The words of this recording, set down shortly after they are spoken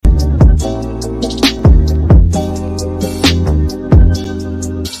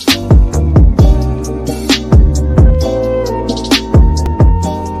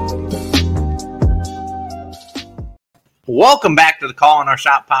Welcome back to the Call on Our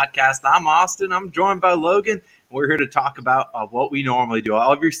Shop podcast. I'm Austin. I'm joined by Logan. We're here to talk about what we normally do.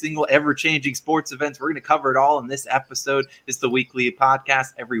 Every single ever-changing sports events. We're going to cover it all in this episode. It's the weekly podcast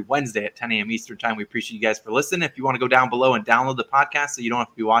every Wednesday at 10 a.m. Eastern time. We appreciate you guys for listening. If you want to go down below and download the podcast so you don't have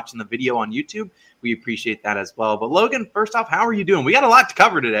to be watching the video on YouTube, we appreciate that as well. But Logan, first off, how are you doing? We got a lot to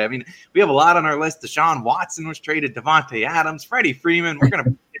cover today. I mean, we have a lot on our list. Deshaun Watson was traded, Devontae Adams, Freddie Freeman. We're going to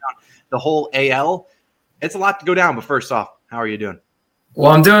break down the whole AL. It's a lot to go down, but first off, how are you doing?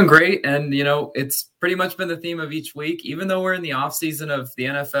 Well, I'm doing great. And, it's pretty much been the theme of each week, even though we're in the off season of the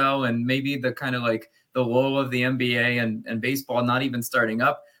NFL and maybe the kind of like the lull of the NBA and baseball not even starting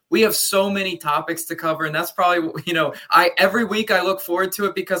up. We have so many topics to cover. And that's probably, every week I look forward to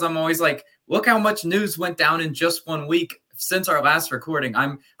it because I'm always like, look how much news went down in just 1 week since our last recording.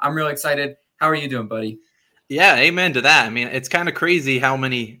 I'm really excited. How are you doing, buddy? Yeah, amen to that. I mean, it's kind of crazy how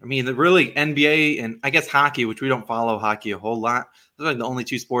many, really NBA and I guess hockey, which we don't follow hockey a whole lot. Those are the only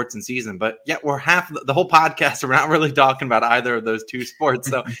two sports in season, but yet we're half the whole podcast. We're not really talking about either of those two sports.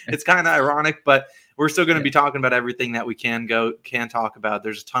 So it's kind of ironic, but we're still going to be talking about everything that we can talk about.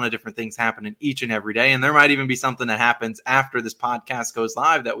 There's a ton of different things happening each and every day. And there might even be something that happens after this podcast goes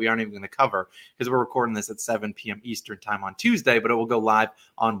live that we aren't even going to cover because we're recording this at 7 p.m. Eastern time on Tuesday, but it will go live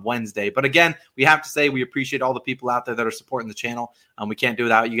on Wednesday. But again, we have to say we appreciate all the people out there that are supporting the channel. We can't do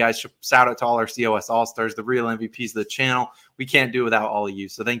without you guys. Shout out to all our COS All-Stars, the real MVPs of the channel. We can't do without all of you.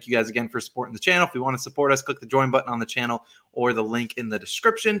 So thank you guys again for supporting the channel. If you want to support us, click the join button on the channel or the link in the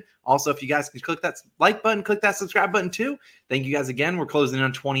description. Also, if you guys can click that like button, click that subscribe button too. Thank you guys again. We're closing in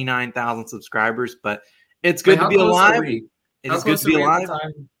on 29,000 subscribers, but it's good to be alive. It is good to be alive.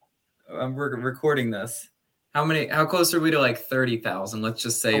 We're recording this. How close are we to like 30,000? Let's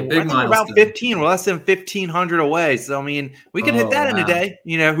just say a big milestone. About 15. We're less than 1,500 away. So, we could hit that in a day.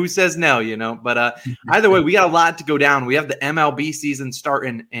 Who says no, But either way, we got a lot to go down. We have the MLB season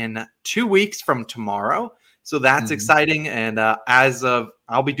starting in 2 weeks from tomorrow. So that's exciting. And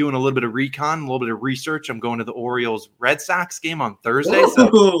I'll be doing a little bit of recon, a little bit of research. I'm going to the Orioles-Red Sox game on Thursday. So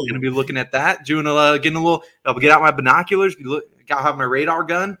I'm going to be looking at that. I'll get out my binoculars. Got have my radar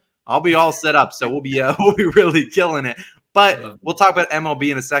gun. I'll be all set up, so we'll be really killing it. But we'll talk about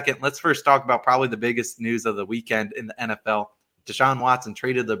MLB in a second. Let's first talk about probably the biggest news of the weekend in the NFL. Deshaun Watson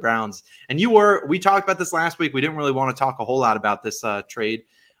traded the Browns, and we talked about this last week. We didn't really want to talk a whole lot about this trade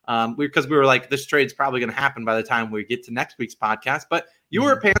because we were like, this trade's probably going to happen by the time we get to next week's podcast. But you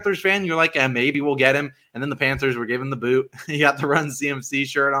were a Panthers fan. You're like, maybe we'll get him. And then the Panthers were giving the boot. He got the Run CMC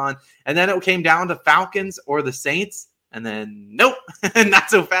shirt on, and then it came down to Falcons or the Saints. And then, nope, not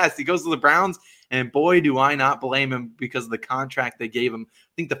so fast. He goes to the Browns, and boy, do I not blame him because of the contract they gave him.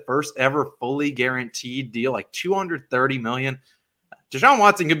 I think the first ever fully guaranteed deal, like $230 million. Deshaun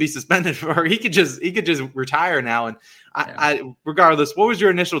Watson could be suspended, or he could just retire now. And I regardless, what was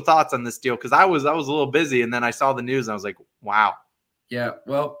your initial thoughts on this deal? Because I was a little busy, and then I saw the news, and I was like, wow. Yeah,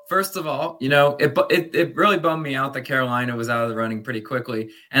 well, first of all, it really bummed me out that Carolina was out of the running pretty quickly.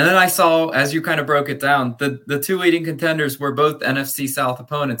 And then I saw, as you kind of broke it down, the two leading contenders were both NFC South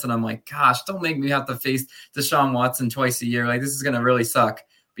opponents. And I'm like, gosh, don't make me have to face Deshaun Watson twice a year. Like, this is going to really suck.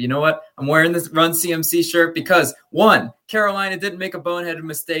 But you know what? I'm wearing this Run CMC shirt because, one, Carolina didn't make a boneheaded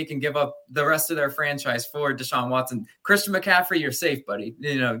mistake and give up the rest of their franchise for Deshaun Watson. Christian McCaffrey, you're safe, buddy.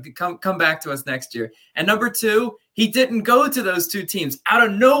 Come back to us next year. And number two, he didn't go to those two teams. Out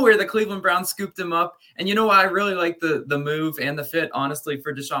of nowhere, the Cleveland Browns scooped him up. And I really like the move and the fit, honestly,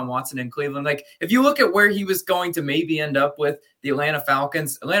 for Deshaun Watson in Cleveland. Like, if you look at where he was going to maybe end up with the Atlanta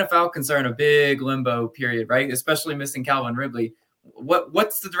Falcons are in a big limbo period, right? Especially missing Calvin Ridley.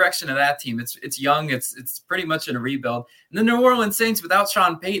 What's the direction of that team? It's young. It's pretty much in a rebuild. And the New Orleans Saints without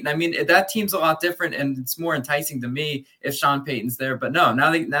Sean Payton, that team's a lot different, and it's more enticing to me if Sean Payton's there. But no,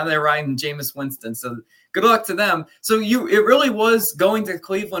 now they're riding Jameis Winston. So good luck to them. So it really was going to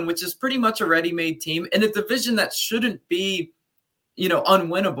Cleveland, which is pretty much a ready-made team in a division that shouldn't be,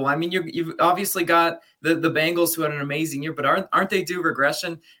 unwinnable. You've obviously got the Bengals who had an amazing year, but aren't they due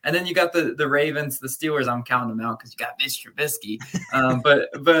regression? And then you got the Ravens, the Steelers. I'm counting them out because you got Mitch Trubisky.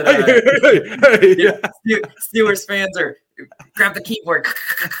 Steelers fans are grab the keyboard.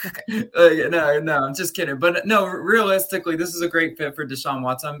 No, I'm just kidding. But no, realistically, this is a great fit for Deshaun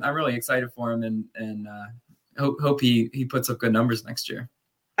Watson. I'm really excited for him, and hope he puts up good numbers next year.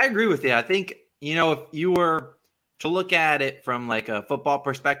 I agree with you. I think if you were to look at it from like a football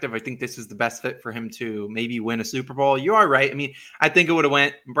perspective, I think this is the best fit for him to maybe win a Super Bowl. You are right. I think it would have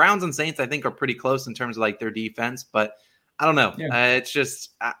went Browns and Saints. I think are pretty close in terms of like their defense, but I don't know. Yeah. It's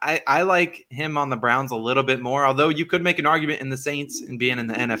just I like him on the Browns a little bit more, although you could make an argument in the Saints and being in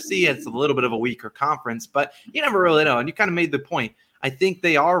the NFC. It's a little bit of a weaker conference, but you never really know. And you kind of made the point. I think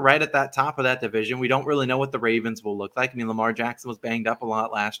they are right at that top of that division. We don't really know what the Ravens will look like. I mean, Lamar Jackson was banged up a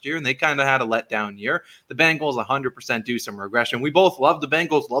lot last year, and they kind of had a letdown year. The Bengals 100% do some regression. We both love the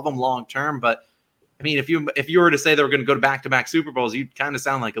Bengals, love them long term, but I mean, if you were to say they were going to go to back-to-back Super Bowls, you'd kind of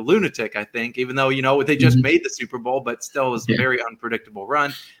sound like a lunatic, I think, even though, they just made the Super Bowl, but still it was a very unpredictable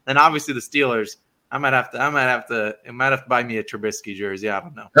run. Then obviously the Steelers, I might have to buy me a Trubisky jersey. I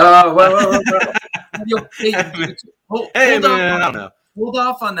don't know. Oh, well. I don't know. Hold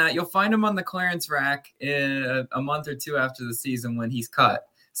off on that. You'll find him on the clearance rack in a month or two after the season when he's cut.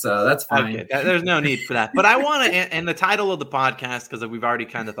 So that's fine. Okay. There's no need for that. But I want to, and the title of the podcast, because we've already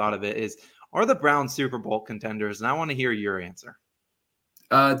kind of thought of it, is are the Browns Super Bowl contenders? And I want to hear your answer.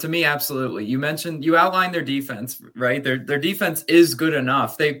 To me, absolutely. You outlined their defense, right? Their defense is good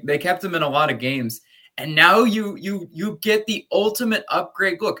enough. They kept them in a lot of games. And now you get the ultimate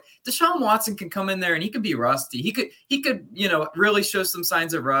upgrade. Look, Deshaun Watson can come in there and he could be rusty. He could really show some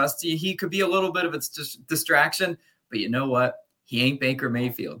signs of rust. He could be a little bit of a distraction. But you know what? He ain't Baker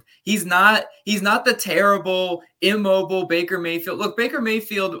Mayfield. He's not the terrible, immobile Baker Mayfield. Look, Baker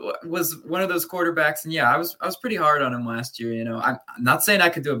Mayfield was one of those quarterbacks, and I was pretty hard on him last year. I'm not saying I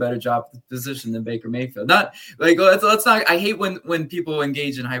could do a better job at the position than Baker Mayfield. Not like let's not. I hate when people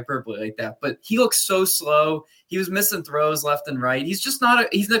engage in hyperbole like that. But he looks so slow. He was missing throws left and right. He's just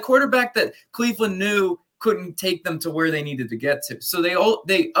not. He's the quarterback that Cleveland knew couldn't take them to where they needed to get to. So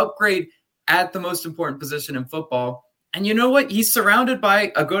they upgrade at the most important position in football. And you know what? He's surrounded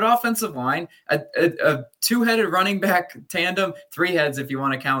by a good offensive line, a two-headed running back tandem, three heads if you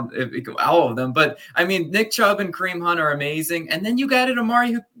want to count all of them. But, I mean, Nick Chubb and Kareem Hunt are amazing. And then you got it,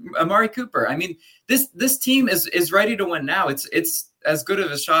 Amari Cooper. I mean, this team is ready to win now. It's as good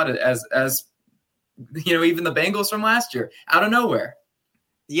of a shot as even the Bengals from last year, out of nowhere.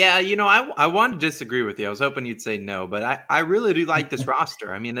 Yeah, I want to disagree with you. I was hoping you'd say no, but I really do like this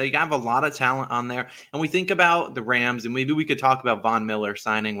roster. I mean, they have a lot of talent on there. And we think about the Rams, and maybe we could talk about Von Miller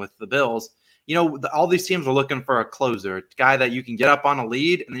signing with the Bills. All these teams are looking for a closer, a guy that you can get up on a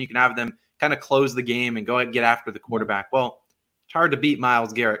lead, and then you can have them kind of close the game and go ahead and get after the quarterback. Well, it's hard to beat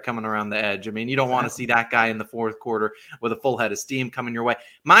Myles Garrett coming around the edge. I mean, you don't want to see that guy in the fourth quarter with a full head of steam coming your way.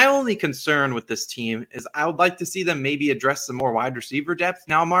 My only concern with this team is I would like to see them maybe address some more wide receiver depth.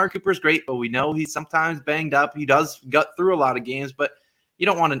 Now, Amari Cooper's great, but we know he's sometimes banged up. He does gut through a lot of games, but you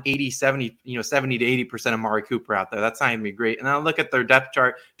don't want an 70 to 80% Amari Cooper out there. That's not going to be great. And then I look at their depth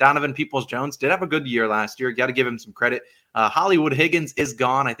chart. Donovan Peoples-Jones did have a good year last year. Got to give him some credit. Hollywood Higgins is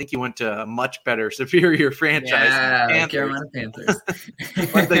gone. I think he went to a much better, superior franchise. Yeah, Carolina Panthers.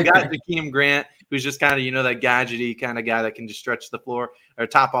 But they got Jakeem Grant, who's just kind of, that gadgety kind of guy that can just stretch the floor or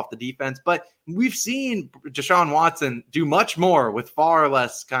top off the defense. But we've seen Deshaun Watson do much more with far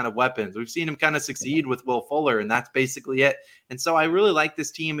less kind of weapons. We've seen him kind of succeed with Will Fuller, and that's basically it. And so I really like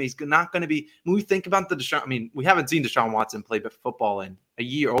this team. He's not going to be – when we think about we haven't seen Deshaun Watson play football in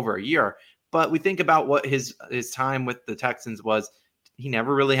over a year. But we think about what his time with the Texans was. He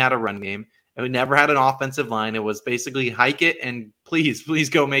never really had a run game. We never had an offensive line. It was basically hike it and please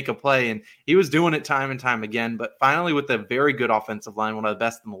go make a play. And he was doing it time and time again. But finally, with a very good offensive line, one of the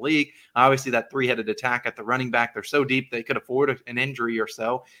best in the league, obviously that three-headed attack at the running back, they're so deep they could afford an injury or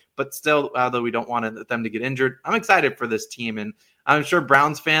so. But still, although we don't want them to get injured, I'm excited for this team. And I'm sure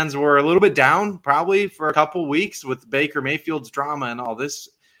Browns fans were a little bit down probably for a couple weeks with Baker Mayfield's drama and all this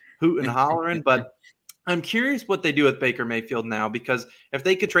hooting and hollering, but I'm curious what they do with Baker Mayfield now, because if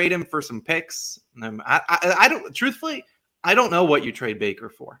they could trade him for some picks, I don't know what you trade Baker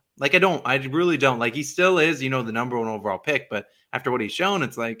for. I really don't. Like, he still is, the number one overall pick, but after what he's shown,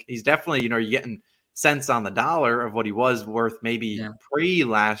 it's like he's definitely, you're getting cents on the dollar of what he was worth maybe pre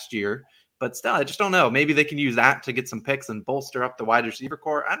last year, but still, I just don't know. Maybe they can use that to get some picks and bolster up the wide receiver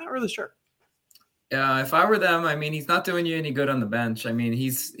core. I'm not really sure. If I were them, I mean, he's not doing you any good on the bench. I mean,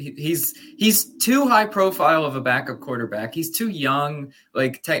 he's too high profile of a backup quarterback. He's too young,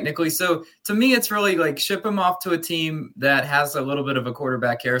 technically. So to me, it's really ship him off to a team that has a little bit of a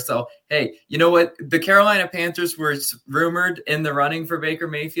quarterback carousel. Hey, you know what? The Carolina Panthers were rumored in the running for Baker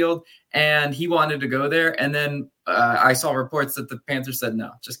Mayfield, and he wanted to go there. And then I saw reports that the Panthers said,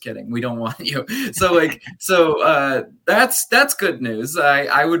 no, just kidding. We don't want you. So that's good news.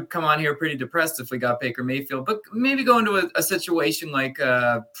 I wowould come on here pretty depressed if we got Baker Mayfield, but maybe go into a situation like,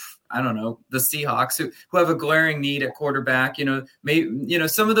 I don't know, the Seahawks who have a glaring need at quarterback,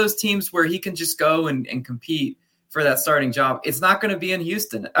 some of those teams where he can just go and compete for that starting job, it's not going to be in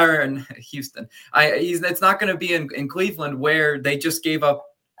Houston. It's not going to be in Cleveland, where they just gave up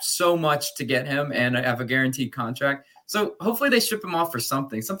so much to get him and have a guaranteed contract. So hopefully they ship him off for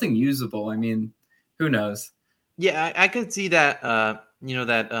something usable. I mean, who knows? Yeah, I could see that.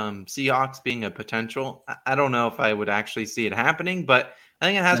 Seahawks being a potential. I don't know if I would actually see it happening, but I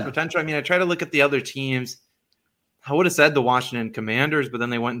think it has potential. I mean, I try to look at the other teams. I would have said the Washington Commanders, but then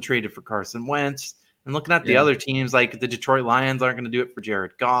they went and traded for Carson Wentz. And looking at the other teams, like the Detroit Lions aren't going to do it for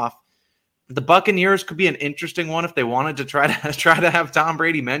Jared Goff. The Buccaneers could be an interesting one if they wanted to try to have Tom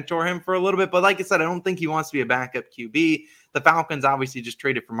Brady mentor him for a little bit. But like I said, I don't think he wants to be a backup QB. The Falcons obviously just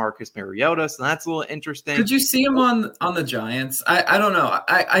traded for Marcus Mariota, so that's a little interesting. Could you see him on the Giants? I don't know.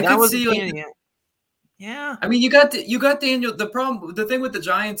 I could see yeah. I mean, you got Daniel. The thing with the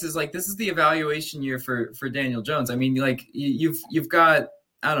Giants is like this is the evaluation year for Daniel Jones. I mean, like you've got,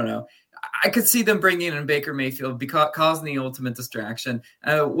 I don't know. I could see them bringing in Baker Mayfield because causing the ultimate distraction.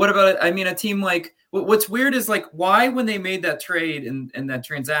 What about it? I mean, a team like what's weird is like why when they made that trade and that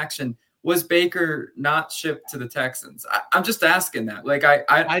transaction was Baker not shipped to the Texans? I'm just asking that. Like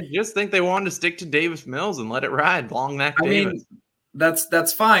I just think they wanted to stick to Davis Mills and let it ride. Long neck Davis. Mean,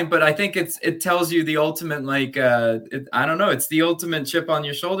 that's fine, but I think it tells you the ultimate I don't know, it's the ultimate chip on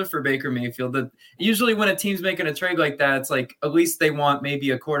your shoulder for Baker Mayfield. That usually when a team's making a trade like that, it's like at least they want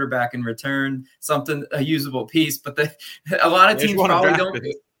maybe a quarterback in return, a usable piece. But a lot of teams probably don't.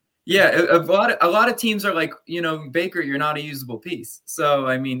 Yeah, a lot of teams are like, Baker, you're not a usable piece. So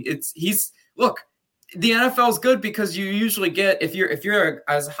I mean, look. The NFL is good because you usually get if you're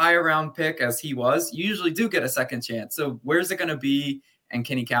as high a round pick as he was, you usually do get a second chance. So where's it going to be, and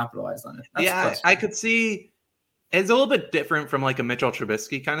can he capitalize on it? That's I could see it's a little bit different from like a Mitchell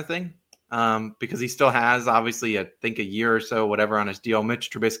Trubisky kind of thing, because he still has obviously I think a year or so whatever on his deal.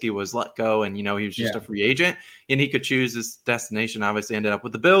 Mitch Trubisky was let go, and he was just a free agent, and he could choose his destination. Obviously, ended up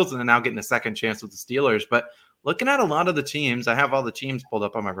with the Bills, and then now getting a second chance with the Steelers. But looking at a lot of the teams, I have all the teams pulled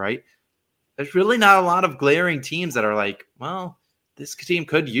up on my right. There's really not a lot of glaring teams that are like, well, this team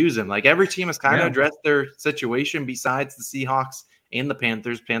could use him. Like every team has kind of addressed their situation besides the Seahawks and the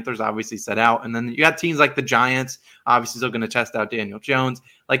Panthers. Panthers obviously set out. And then you got teams like the Giants, obviously still going to test out Daniel Jones.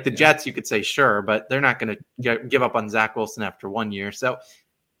 Like the Jets, you could say, sure, but they're not going to give up on Zach Wilson after 1 year. So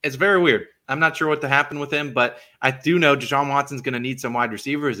it's very weird. I'm not sure what to happen with him, but I do know Deshaun Watson's going to need some wide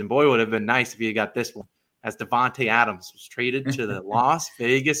receivers. And boy, would it have been nice if he got this one. As Davante Adams was traded to the Las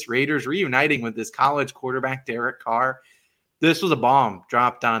Vegas Raiders, reuniting with his college quarterback, Derek Carr. This was a bomb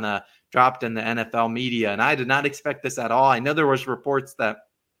dropped in the NFL media, and I did not expect this at all. I know there was reports that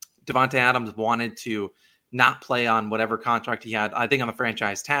Davante Adams wanted to not play on whatever contract he had, I think on the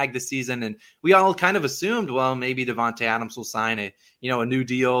franchise tag this season, and we all kind of assumed, well, maybe Davante Adams will sign a new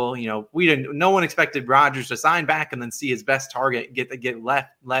deal. No one expected Rodgers to sign back and then see his best target get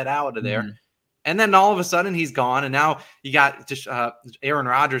let out of there. Mm-hmm. And then all of a sudden he's gone. And now you got just Aaron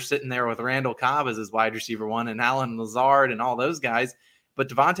Rodgers sitting there with Randall Cobb as his wide receiver one and Allen Lazard and all those guys. But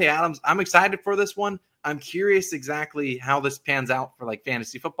Davante Adams, I'm excited for this one. I'm curious exactly how this pans out for like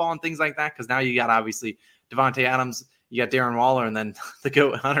fantasy football and things like that. Because now you got obviously Davante Adams, you got Darren Waller, and then the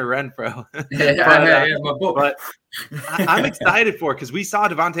GOAT Hunter Renfrow. But I'm excited for it because we saw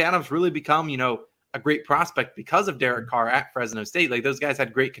Davante Adams really become, a great prospect because of Derek Carr at Fresno State. Like those guys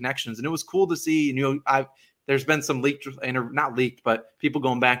had great connections, and it was cool to see. There's been some not leaked, but people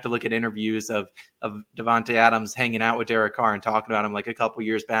going back to look at interviews of Davante Adams hanging out with Derek Carr and talking about him like a couple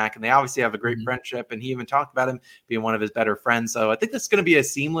years back, and they obviously have a great friendship. And he even talked about him being one of his better friends. So I think this is going to be a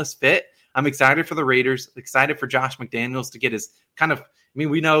seamless fit. I'm excited for the Raiders. Excited for Josh McDaniels to get his kind of. I mean,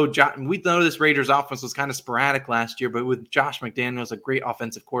 we know this Raiders offense was kind of sporadic last year, but with Josh McDaniels, a great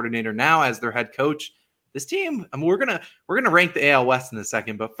offensive coordinator now as their head coach, this team. I mean, we're gonna rank the AL West in a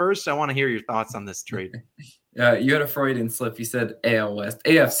second, but first, I want to hear your thoughts on this trade. You had a Freudian slip. You said AL West,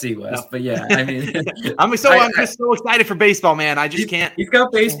 AFC West, but yeah, I mean, I'm just so excited for baseball, man. I just can't. He's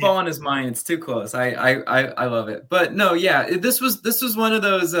got baseball on his mind. It's too close. I love it, but no, yeah, this was one of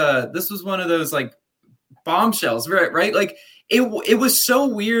those like bombshells, right? Like. It was so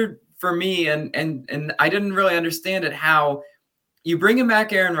weird for me, and I didn't really understand it. How you bring him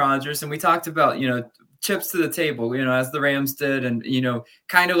back, Aaron Rodgers, and we talked about chips to the table, as the Rams did, and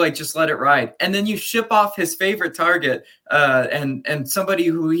kind of like just let it ride, and then you ship off his favorite target, and somebody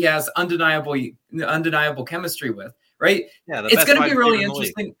who he has undeniable chemistry with, right? Yeah, it's going to be really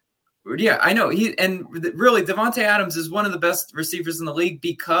interesting. Yeah, I know. Really Davante Adams is one of the best receivers in the league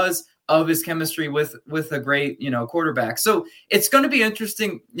because of his chemistry with a great, quarterback. So it's going to be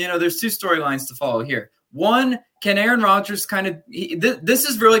interesting. There's two storylines to follow here. One, can Aaron Rodgers this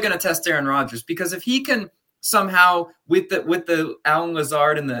is really going to test Aaron Rodgers, because if he can somehow with the Alan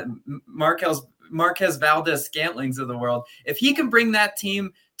Lazard and the Marquez Valdez Scantlings of the world, if he can bring that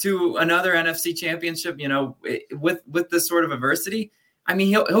team to another NFC championship, with this sort of adversity, I mean,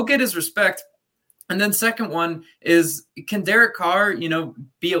 he'll get his respect. And then second one is, can Derek Carr,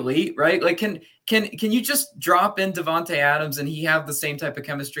 be elite, right? Like, can you just drop in Davante Adams and he have the same type of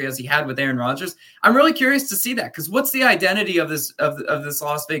chemistry as he had with Aaron Rodgers? I'm really curious to see that, because what's the identity of this this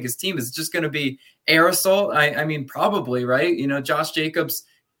Las Vegas team? Is it just going to be aerosol? I mean, probably, right? Josh Jacobs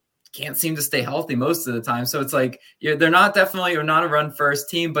can't seem to stay healthy most of the time. So it's like, they're not a run first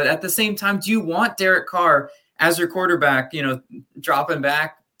team, but at the same time, do you want Derek Carr as your quarterback, dropping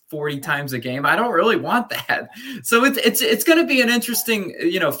back 40 times a game? I don't really want that. So it's going to be an interesting,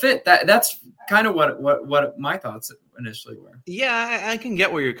 fit. That's kind of what my thoughts initially were. Yeah, I can get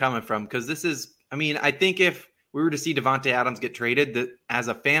where you're coming from, because this is, I think if we were to see Davante Adams get traded as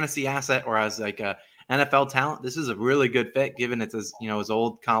a fantasy asset or as like a NFL talent, this is a really good fit, given it's his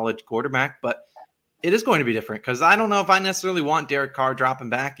old college quarterback. But it is going to be different, because I don't know if I necessarily want Derek Carr dropping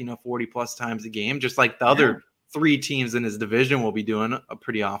back 40 plus times a game, just like the other 3 teams in his division will be doing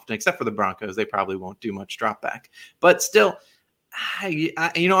pretty often, except for the Broncos. They probably won't do much drop back, but still,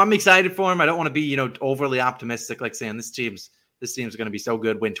 I'm excited for him. I don't want to be overly optimistic, like saying this team's going to be so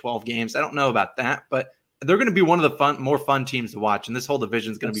good, win 12 games. I don't know about that, but they're going to be one of the more fun teams to watch, and this whole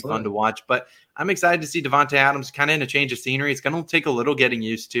division is going to be fun to watch. But I'm excited to see Davante Adams kind of in a change of scenery. It's going to take a little getting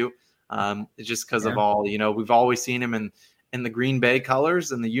used to. It's just because of all, we've always seen him in the Green Bay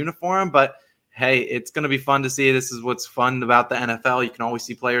colors and the uniform, but hey, it's going to be fun to see. This is what's fun about the NFL. You can always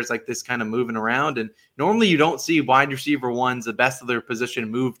see players like this kind of moving around, and normally you don't see wide receiver ones, the best of their position,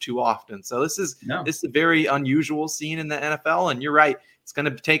 move too often. So this is a very unusual scene in the NFL, and you're right. It's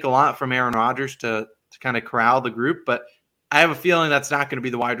going to take a lot from Aaron Rodgers to kind of corral the group, but I have a feeling that's not going to be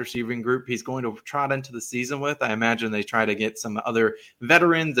the wide receiving group he's going to trot into the season with. I imagine they try to get some other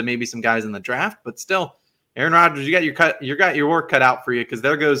veterans and maybe some guys in the draft, but still, Aaron Rodgers, you got your work cut out for you, because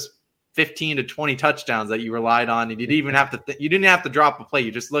there goes 15 to 20 touchdowns that you relied on, and you didn't even have to you didn't have to drop a play.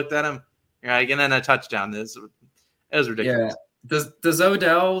 You just looked at him, right, and then a touchdown. It was ridiculous. Yeah. Does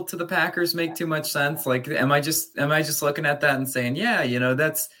Odell to the Packers make too much sense? Like, am I just looking at that and saying,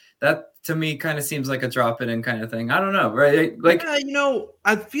 that to me kind of seems like a drop it in kind of thing. I don't know, right? Like,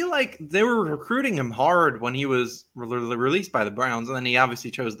 I feel like they were recruiting him hard when he was released by the Browns, and then he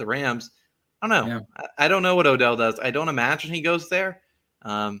obviously chose the Rams. I don't know. Yeah. I don't know what Odell does. I don't imagine he goes there.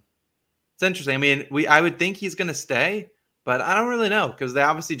 It's interesting. I would think he's going to stay, but I don't really know, because they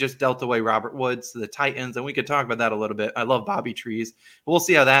obviously just dealt away Robert Woods to the Titans, and we could talk about that a little bit. I love Bobby Trees. We'll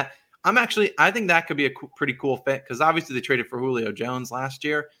see how that. I think that could be a pretty cool fit, because obviously they traded for Julio Jones last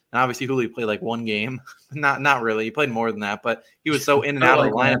year, and obviously Julio played like one game. Not really. He played more than that, but he was so in and out of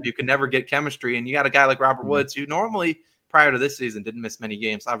the lineup, you could never get chemistry. And you got a guy like Robert Woods, who normally prior to this season didn't miss many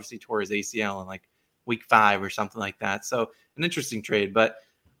games. Obviously tore his ACL in like week 5 or something like that. So an interesting trade, but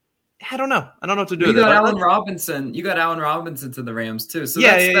I don't know. I don't know what to do. You got Allen Robinson. You got Allen Robinson to the Rams too. So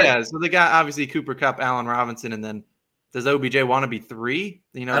yeah. So they got obviously Cooper Kupp, Allen Robinson, and then does OBJ want to be 3?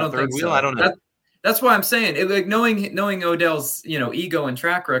 I don't think so. I don't know. That's why I'm saying, like, knowing Odell's ego and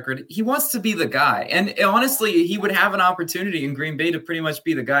track record, he wants to be the guy. And honestly, he would have an opportunity in Green Bay to pretty much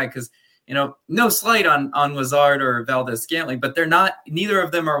be the guy, because no slight on Lazard or Valdez Scantling, but they're not. Neither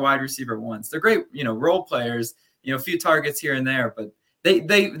of them are wide receiver ones. They're great, role players. A few targets here and there, but.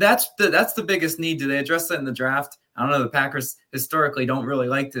 That's the biggest need. Do they address that in the draft? I don't know. The Packers historically don't really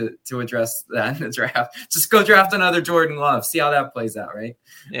like to address that in the draft. Just go draft another Jordan Love. See how that plays out, right?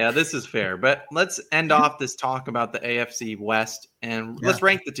 Yeah, this is fair. But let's end off this talk about the AFC West, and let's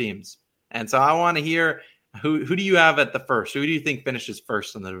rank the teams. And so I want to hear who do you have at the first? Who do you think finishes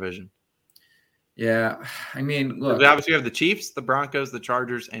first in the division? Yeah, look. We obviously have the Chiefs, the Broncos, the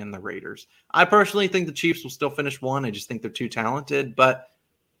Chargers, and the Raiders. I personally think the Chiefs will still finish 1. I just think they're too talented, but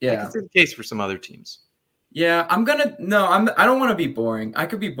I can see the case for some other teams. Yeah, I don't want to be boring. I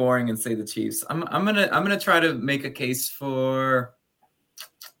could be boring and say the Chiefs. I'm gonna try to make a case for.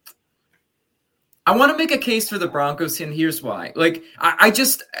 I want to make a case for the Broncos, and here's why. Like, I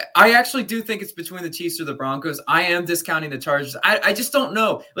actually do think it's between the Chiefs or the Broncos. I am discounting the Chargers. I just don't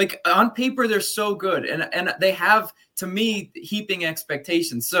know. Like, on paper, they're so good, and they have, to me, heaping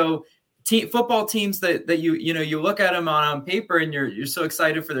expectations. So, football teams that you look at them on paper, and you're so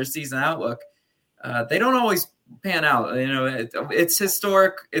excited for their season outlook. They don't always pan out. It's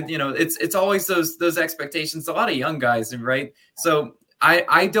historic. It's always those expectations. A lot of young guys, right? So.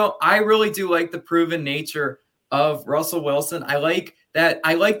 I really do like the proven nature of Russell Wilson. I like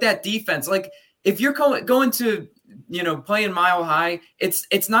that defense. Like, if you're going to playing mile high.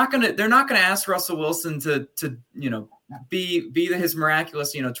 They're not gonna ask Russell Wilson to be his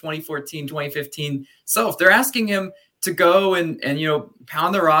miraculous 2014, 2015 self. They're asking him to go and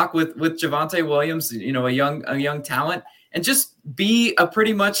pound the rock with Javonte Williams, a young talent, and just be a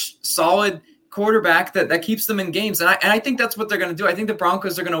pretty much solid quarterback that keeps them in games. And I think that's what they're going to do. I think the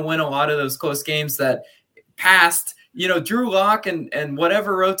Broncos are going to win a lot of those close games that passed, Drew Lock and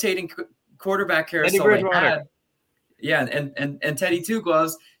whatever rotating quarterback carousel they had. Yeah. And Teddy Two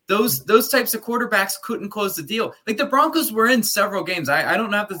Gloves. Those types of quarterbacks couldn't close the deal. Like the Broncos were in several games. I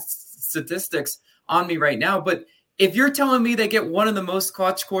don't have the statistics on me right now, but if you're telling me they get one of the most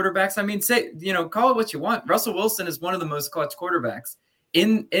clutch quarterbacks, I mean, call it what you want. Russell Wilson is one of the most clutch quarterbacks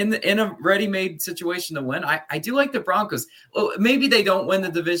in a ready-made situation to win. I do like the Broncos. Well, maybe they don't win the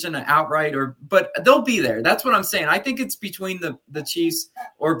division outright, but they'll be there. That's what I'm saying. I think it's between the Chiefs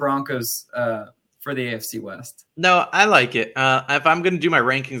or Broncos for the AFC West. No, I like it. If I'm going to do my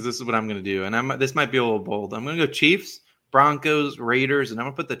rankings, this is what I'm going to do. And this might be a little bold. I'm going to go Chiefs, Broncos, Raiders, and I'm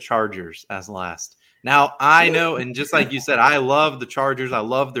going to put the Chargers as last. Now, I know, and just like you said, I love the Chargers. I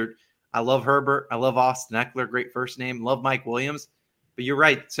love Herbert. I love Austin Eckler, great first name. Love Mike Williams. But you're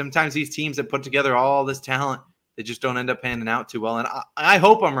right. Sometimes these teams that put together all this talent, they just don't end up panning out too well. And I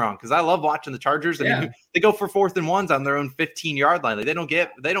hope I'm wrong because I love watching the Chargers. I mean, they go for 4th and 1s on their own 15-yard line. Like,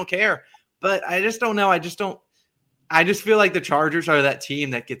 they don't care. But I just don't know. I just feel like the Chargers are that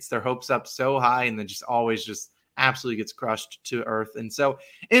team that gets their hopes up so high and then just always just absolutely gets crushed to earth. And so,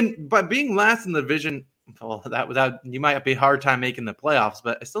 but being last in the division, well, you might be a hard time making the playoffs,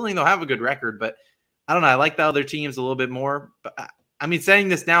 but I still think they'll have a good record. But I don't know. I like the other teams a little bit more. But I mean, saying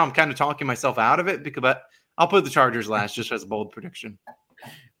this now, I'm kind of talking myself out of it but I'll put the Chargers last just as a bold prediction.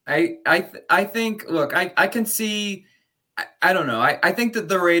 I think, look, I can see. I don't know. I think that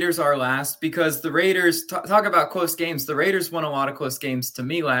the Raiders are last because the Raiders talk about close games. The Raiders won a lot of close games to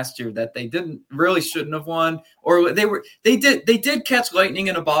me last year that they shouldn't have won, or they did catch lightning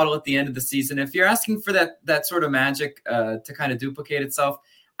in a bottle at the end of the season. If you're asking for that sort of magic to kind of duplicate itself,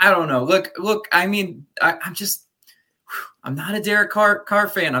 I don't know. Look. I mean, I'm not a Derek Carr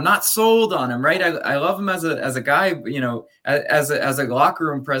fan. I'm not sold on him, right? I love him as a guy, as a locker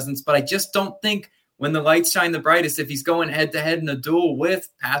room presence, but I just don't think when the lights shine the brightest, if he's going head-to-head in a duel with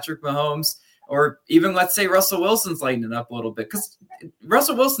Patrick Mahomes, or even, let's say, Russell Wilson's lighting it up a little bit, because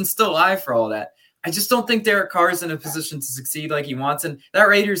Russell Wilson's still alive for all that. I just don't think Derek Carr is in a position to succeed like he wants. And that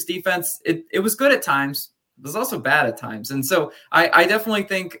Raiders defense, it was good at times. It was also bad at times. And so I definitely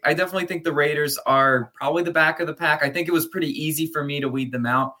think the Raiders are probably the back of the pack. I think it was pretty easy for me to weed them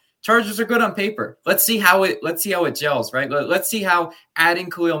out. Chargers are good on paper. Let's see how it gels, right? Let's see how adding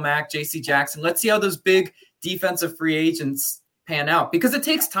Khalil Mack, J.C. Jackson, let's see how those big defensive free agents pan out, because it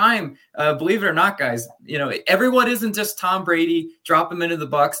takes time. Believe it or not, guys, everyone isn't just Tom Brady, drop them into the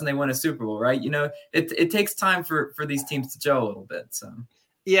Bucs and they win a Super Bowl, right? It takes time for these teams to gel a little bit. So,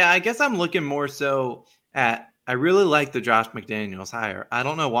 yeah, I guess I'm looking more so at, I really like the Josh McDaniels hire. I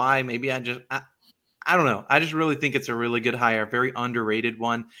don't know why. Maybe I don't know. I just really think it's a really good hire, very underrated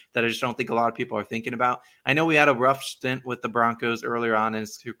one that I just don't think a lot of people are thinking about. I know we had a rough stint with the Broncos earlier on in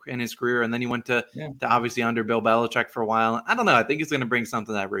his career, and then he went to obviously under Bill Belichick for a while. I don't know. I think he's going to bring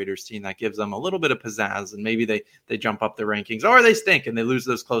something to that Raiders team that gives them a little bit of pizzazz, and maybe they jump up the rankings, or they stink and they lose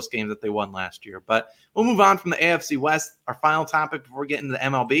those close games that they won last year. But we'll move on from the AFC West. Our final topic before we get into the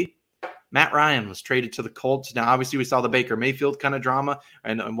MLB. Matt Ryan was traded to the Colts. Now, obviously, we saw the Baker Mayfield kind of drama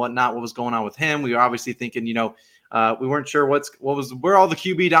and whatnot, what was going on with him. We were obviously thinking, we weren't sure where all the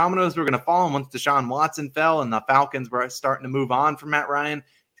QB dominoes were going to fall. And once Deshaun Watson fell and the Falcons were starting to move on from Matt Ryan,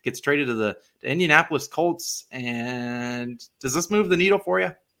 he gets traded to the Indianapolis Colts. And does this move the needle for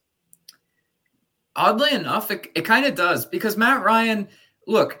you? Oddly enough, it kind of does, because Matt Ryan,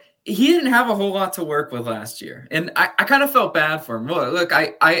 look, he didn't have a whole lot to work with last year. And I kind of felt bad for him. Look,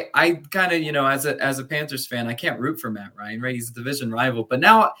 I kind of, as a Panthers fan, I can't root for Matt Ryan, right? He's a division rival. But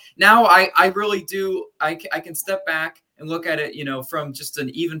now I really do. I can step back and look at it, from just an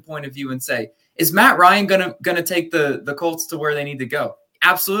even point of view and say, is Matt Ryan gonna take the Colts to where they need to go?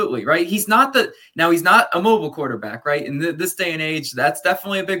 Absolutely, right? He's not a mobile quarterback, right? In this day and age, that's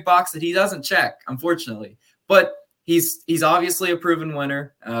definitely a big box that he doesn't check, unfortunately. But he's obviously a proven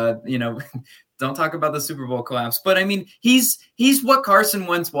winner. Don't talk about the Super Bowl collapse, but I mean, he's what Carson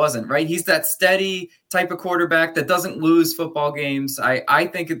Wentz wasn't, right? He's that steady type of quarterback that doesn't lose football games. I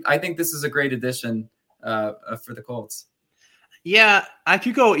think this is a great addition for the Colts. Yeah, I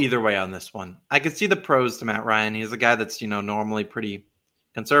could go either way on this one. I could see the pros to Matt Ryan. He's a guy that's, normally pretty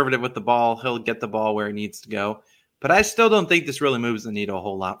conservative with the ball. He'll get the ball where it needs to go. But I still don't think this really moves the needle a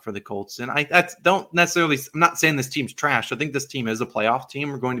whole lot for the Colts. And I'm not saying this team's trash. I think this team is a playoff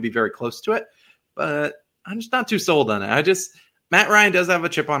team. We're going to be very close to it. But I'm just not too sold on it. Matt Ryan does have a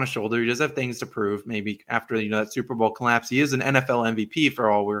chip on his shoulder. He does have things to prove. Maybe after that Super Bowl collapse, he is an NFL MVP for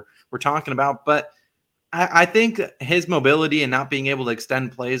all we're talking about. But I think his mobility and not being able to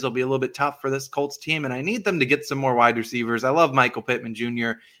extend plays will be a little bit tough for this Colts team. And I need them to get some more wide receivers. I love Michael Pittman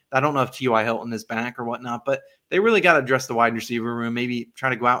Jr. I don't know if T.Y. Hilton is back or whatnot, but they really got to address the wide receiver room. Maybe try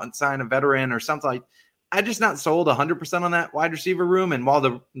to go out and sign a veteran or something like. I'm just not sold 100% on that wide receiver room. And while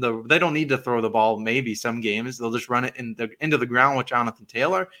they don't need to throw the ball, maybe some games they'll just run it into the ground with Jonathan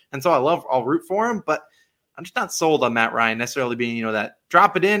Taylor. And so I'll root for him, but I'm just not sold on Matt Ryan necessarily being, that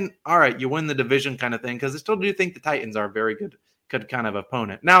drop it in. All right, you win the division kind of thing. Cause I still do think the Titans are a very good kind of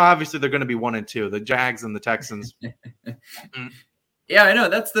opponent. Now, obviously they're going to be 1-2, the Jags and the Texans. Yeah, I know.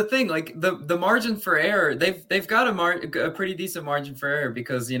 That's the thing. Like the margin for error, they've got a pretty decent margin for error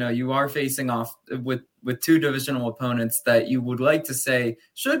because, you are facing off with two divisional opponents that you would like to say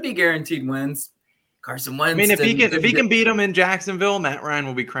should be guaranteed wins. Carson Wentz. I mean, if he can beat them in Jacksonville, Matt Ryan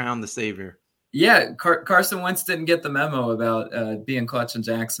will be crowned the savior. Yeah, Carson Wentz didn't get the memo about being clutch in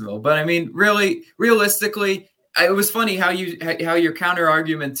Jacksonville. But I mean, really, realistically, it was funny how your counter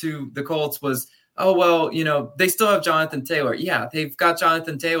argument to the Colts was, oh, well, they still have Jonathan Taylor. Yeah, they've got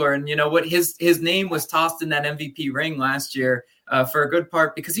Jonathan Taylor. And you know what? His name was tossed in that MVP ring last year for a good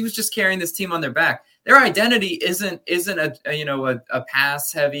part because he was just carrying this team on their back. Their identity isn't a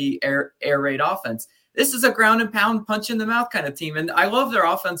pass heavy air raid offense. This is a ground and pound punch in the mouth kind of team. And I love their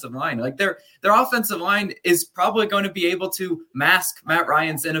offensive line. Like their offensive line is probably going to be able to mask Matt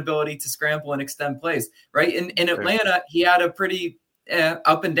Ryan's inability to scramble and extend plays, right? In Atlanta, he had a pretty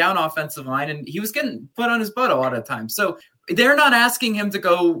up and down offensive line, and he was getting put on his butt a lot of times. So they're not asking him to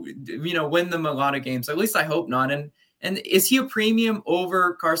go, win them a lot of games. At least I hope not. And is he a premium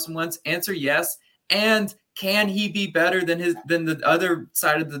over Carson Wentz? Answer yes. And can he be better than the other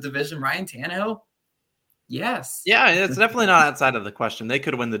side of the division, Ryan Tannehill? Yes. Yeah, it's definitely not outside of the question. They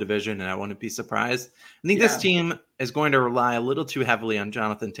could win the division, and I wouldn't be surprised. I think this team is going to rely a little too heavily on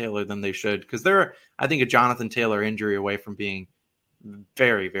Jonathan Taylor than they should because they're, I think, a Jonathan Taylor injury away from being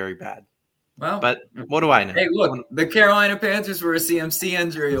very, very bad. Well, but what do I know? Hey, look, the Carolina Panthers were a CMC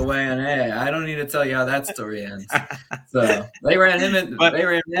injury away, and I don't need to tell you how that story ends. So they ran him in.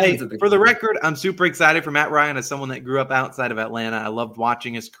 For the record, I'm super excited for Matt Ryan as someone that grew up outside of Atlanta. I loved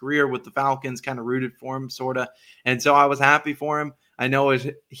watching his career with the Falcons, kind of rooted for him, sort of, and so I was happy for him. I know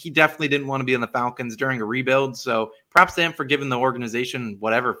he definitely didn't want to be on the Falcons during a rebuild, so props to him for giving the organization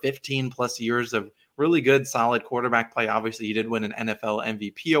 15 plus years of really good, solid quarterback play. Obviously, he did win an NFL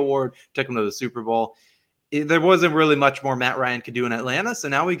MVP award, took him to the Super Bowl. There wasn't really much more Matt Ryan could do in Atlanta, so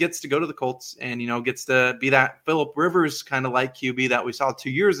now he gets to go to the Colts and, gets to be that Phillip Rivers kind of like QB that we saw 2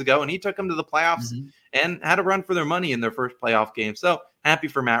 years ago, and he took them to the playoffs and had a run for their money in their first playoff game. So happy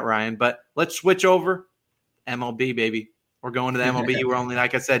for Matt Ryan, but let's switch over. MLB, baby. We're going to the MLB. We're only,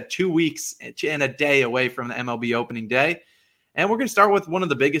 like I said, 2 weeks and a day away from the MLB opening day. And we're going to start with one of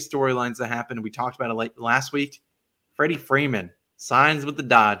the biggest storylines that happened. We talked about it last week. Freddie Freeman signs with the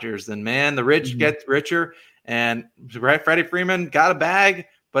Dodgers. And, man, the rich get richer. And Freddie Freeman got a bag.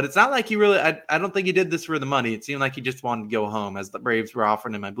 But it's not like he really – I don't think he did this for the money. It seemed like he just wanted to go home as the Braves were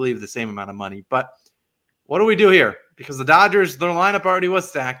offering him, I believe, the same amount of money. But what do we do here? Because the Dodgers, their lineup already was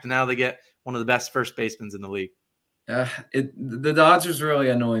stacked, and now they get one of the best first basemen in the league. The Dodgers really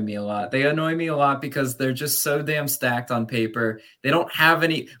annoy me a lot. They annoy me a lot because they're just so damn stacked on paper. They don't have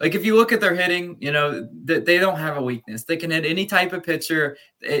any, like if you look at their hitting, they don't have a weakness. They can hit any type of pitcher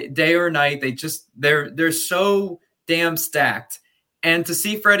day or night. They're so damn stacked. And to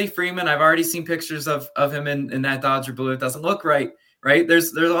see Freddie Freeman, I've already seen pictures of him in that Dodger blue. It doesn't look right?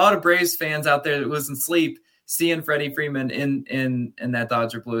 There's a lot of Braves fans out there that wasn't sleep seeing Freddie Freeman in that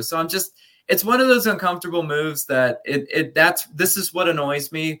Dodger blue. So it's one of those uncomfortable moves that this is what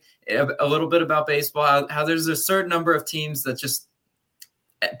annoys me a little bit about baseball, how there's a certain number of teams that just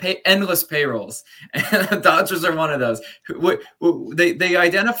pay endless payrolls. And the Dodgers are one of those. They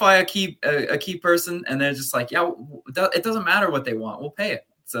identify a key person and they're just like, yeah, it doesn't matter what they want. We'll pay it.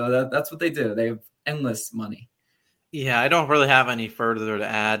 So that's what they do. They have endless money. Yeah, I don't really have any further to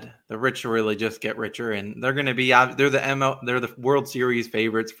add. The rich really just get richer, and they're going to be they're the World Series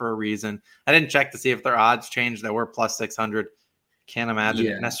favorites for a reason. I didn't check to see if their odds changed. They were plus 600. Can't imagine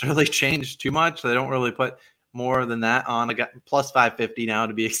it necessarily changed too much. They don't really put more than that on. I got plus 550 now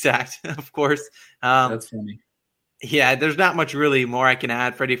to be exact, of course. That's funny. Yeah, there's not much really more I can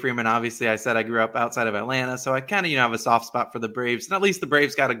add. Freddie Freeman, obviously, I said I grew up outside of Atlanta, so I kind of have a soft spot for the Braves, and at least the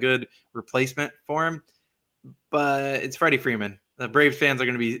Braves got a good replacement for him. but it's Freddie Freeman. The Braves fans are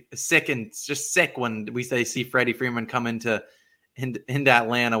going to be sick and just sick when we see Freddie Freeman come into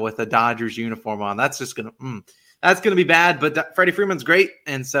Atlanta with a Dodgers uniform on. That's just going to be bad. But Freddie Freeman's great,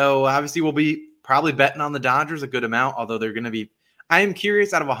 and so obviously we'll be probably betting on the Dodgers a good amount. Although they're going to be, I am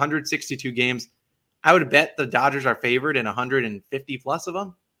curious. Out of 162 games, I would bet the Dodgers are favored in 150 plus of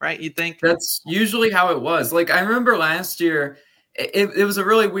them. Right? You'd think that's usually how it was. Like I remember last year. It was a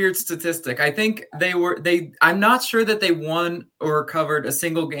really weird statistic. I think I'm not sure that they won or covered a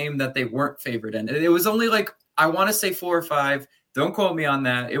single game that they weren't favored in. It was only like, I want to say 4 or 5. Don't quote me on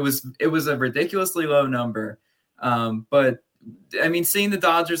that. It was a ridiculously low number. But I mean, seeing the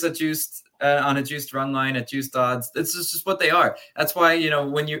Dodgers at juiced on a juiced run line at juiced odds, this is just what they are. That's why,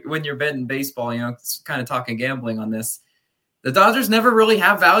 when you're betting baseball, it's kind of talking gambling on this. The Dodgers never really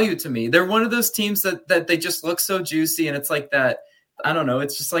have value to me. They're one of those teams that they just look so juicy, and it's like that. I don't know.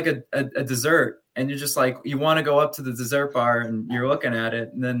 It's just like a dessert, and you're just like, you want to go up to the dessert bar, and you're looking at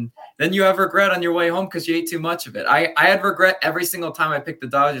it, and then you have regret on your way home because you ate too much of it. I had regret every single time I picked the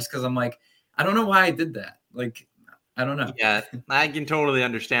Dodgers because I'm like, I don't know why I did that. Like, I don't know. Yeah, I can totally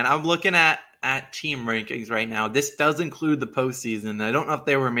understand. I'm looking at team rankings right now. This does include the postseason. I don't know if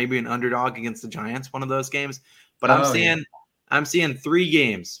they were maybe an underdog against the Giants, one of those games, but I'm seeing 3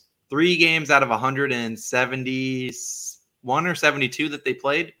 games out of 171 or 72 that they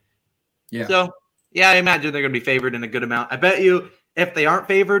played. Yeah. So, yeah, I imagine they're going to be favored in a good amount. I bet you if they aren't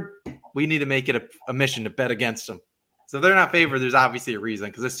favored, we need to make it a mission to bet against them. So if they're not favored, there's obviously a reason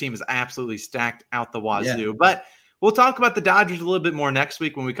because this team is absolutely stacked out the wazoo. Yeah. But we'll talk about the Dodgers a little bit more next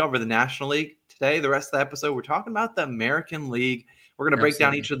week when we cover the National League. Today, the rest of the episode, we're talking about the American League. We're going to break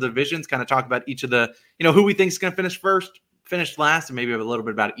down each of the divisions, kind of talk about each of the, who we think is going to finish first, finish last, and maybe a little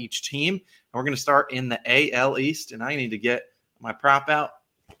bit about each team. And we're going to start in the AL East, and I need to get my prop out.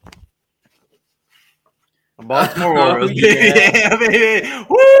 The Baltimore Orioles. Yeah, baby.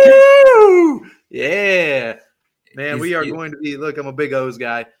 Woo! Yeah. Man, we are going to be, look, I'm a big O's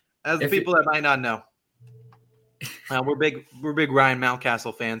guy. As the people that might not know, we're big Ryan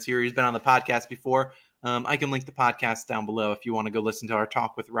Mountcastle fans here. He's been on the podcast before. I can link the podcast down below if you want to go listen to our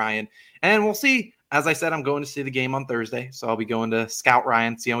talk with Ryan. And we'll see. As I said, I'm going to see the game on Thursday, so I'll be going to scout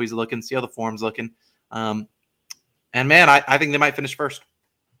Ryan, see how he's looking, see how the form's looking. And, man, I think they might finish first.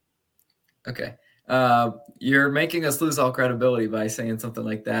 Okay. You're making us lose all credibility by saying something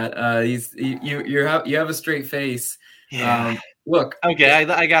like that. You have a straight face. Yeah. Look. Okay,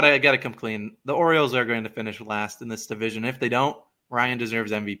 I gotta come clean. The Orioles are going to finish last in this division. If they don't, Ryan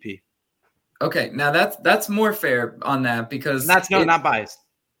deserves MVP. Okay, now that's more fair on that because and that's not biased.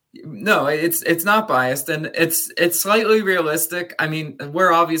 No, it's not biased, and it's slightly realistic. I mean,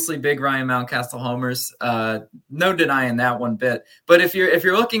 we're obviously big Ryan Mountcastle homers, no denying that one bit. But if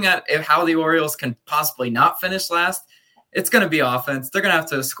you're looking at how the Orioles can possibly not finish last, it's going to be offense. They're going to have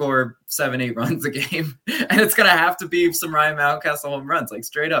to score 7-8 runs a game, and it's going to have to be some Ryan Mountcastle home runs, like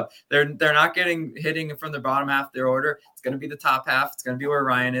straight up. They're not hitting from the bottom half of their order. It's going to be the top half. It's going to be where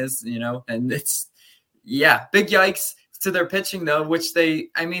Ryan is, and it's big yikes to their pitching though, which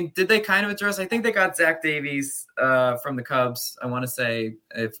did they kind of address? I think they got Zach Davies from the Cubs. I want to say,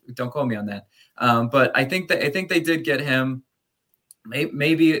 don't quote me on that. But I think they did get him,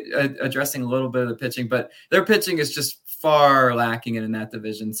 maybe addressing a little bit of the pitching, but their pitching is just far lacking in that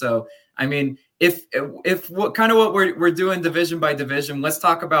division. So, I mean, if what we're doing division by division, let's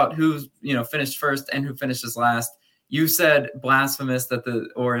talk about who's, finished first and who finishes last. You said blasphemous that the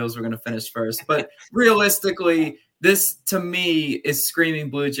Orioles were going to finish first, but realistically, this to me is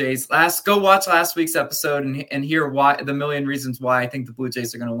screaming Blue Jays. Go watch last week's episode and hear why the million reasons why I think the Blue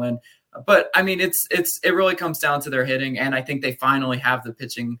Jays are going to win. But I mean, it really comes down to their hitting, and I think they finally have the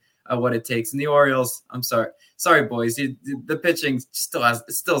pitching what it takes. And the Orioles, I'm sorry boys, the pitching still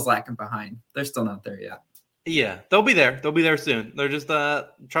is lacking behind. They're still not there yet. Yeah, they'll be there. They'll be there soon. They're just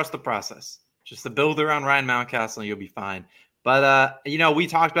trust the process. Just to build around Ryan Mountcastle, and you'll be fine. But we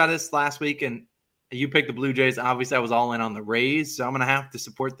talked about this last week, and you picked the Blue Jays. Obviously, I was all in on the Rays, so I'm going to have to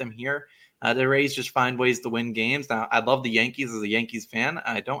support them here. The Rays just find ways to win games. Now, I love the Yankees as a Yankees fan.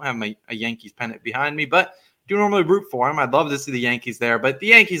 I don't have a Yankees pennant behind me, but I do normally root for them. I'd love to see the Yankees there. But the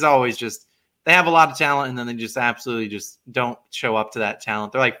Yankees always they have a lot of talent, and then they just absolutely just don't show up to that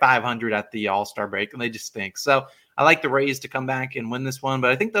talent. They're like 500 at the All-Star break, and they just stink. So I like the Rays to come back and win this one,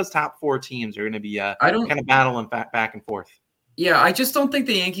 but I think those top 4 teams are going to be kind of battling back and forth. Yeah, I just don't think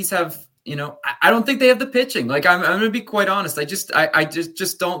the Yankees have – I don't think they have the pitching. Like I'm going to be quite honest. I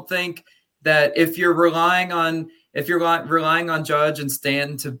just don't think that if you're relying on if you're relying on Judge and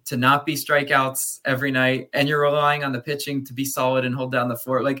Stanton to not be strikeouts every night, and you're relying on the pitching to be solid and hold down the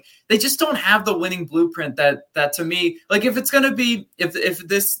fort, like they just don't have the winning blueprint that to me, like if it's going to be, if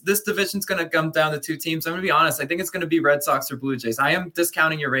this division's going to come down to two teams, I'm going to be honest, I think it's going to be Red Sox or Blue Jays. I am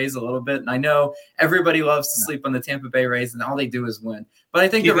discounting your Rays a little bit. And I know everybody loves to sleep on the Tampa Bay Rays and all they do is win, but I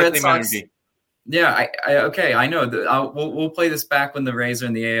think the Red Sox, yeah, I know that we'll play this back when the Rays are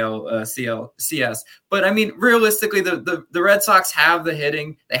in the ALCS. But I mean, realistically, the Red Sox have the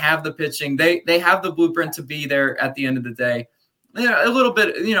hitting, they have the pitching, they have the blueprint to be there at the end of the day. Yeah, a little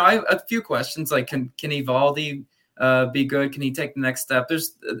bit, I have a few questions like can Eovaldi be good? Can he take the next step?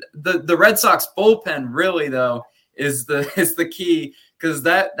 There's the Red Sox bullpen really though is the key, because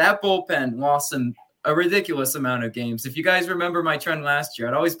that bullpen lost him a ridiculous amount of games. If you guys remember my trend last year,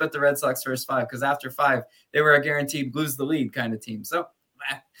 I'd always bet the Red Sox first 5 because after 5, they were a guaranteed lose the lead kind of team. So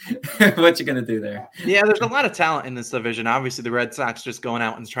what you going to do there? Yeah, there's a lot of talent in this division. Obviously, the Red Sox just going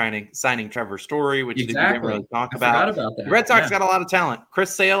out and signing Trevor Story, which exactly. we didn't really talk about. I forgot about that. The Red Sox got a lot of talent. Chris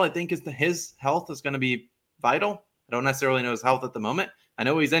Sale, I think, his health is going to be vital. I don't necessarily know his health at the moment. I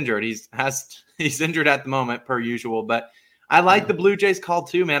know he's injured. He's injured at the moment, per usual, but I like the Blue Jays call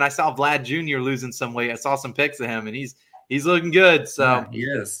too, man. I saw Vlad Jr. losing some weight. I saw some pics of him, and he's looking good. So yeah, he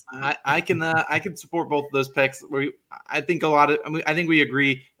is. I can support both of those picks. I think we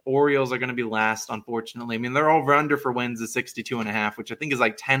agree Orioles are going to be last, unfortunately. I mean, they're over under for wins is 62.5, which I think is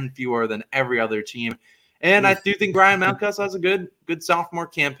like 10 fewer than every other team. And I do think Brian Mountcastle has a good sophomore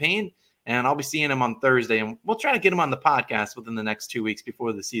campaign, and I'll be seeing him on Thursday, and we'll try to get him on the podcast within the next 2 weeks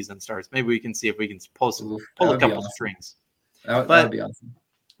before the season starts. Maybe we can see if we can pull a couple strings. That would be awesome.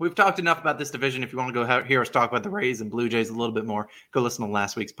 We've talked enough about this division. If you want to go hear us talk about the Rays and Blue Jays a little bit more, go listen to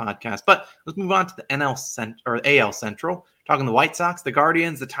last week's podcast. But let's move on to the AL Central. Talking the White Sox, the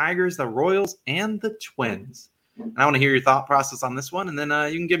Guardians, the Tigers, the Royals, and the Twins. And I want to hear your thought process on this one, and then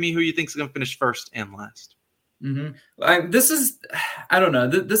you can give me who you think is going to finish first and last. Mm-hmm. I don't know.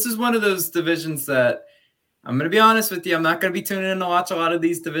 This is one of those divisions that I'm going to be honest with you. I'm not going to be tuning in to watch a lot of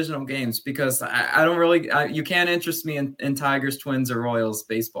these divisional games because I don't really you can't interest me in Tigers, Twins, or Royals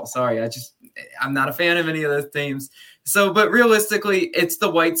baseball. Sorry. I'm not a fan of any of those teams. So, but realistically, it's the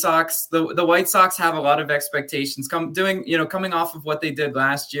White Sox. The White Sox have a lot of expectations coming off of what they did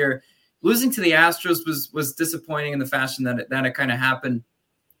last year. Losing to the Astros was disappointing in the fashion that it kind of happened.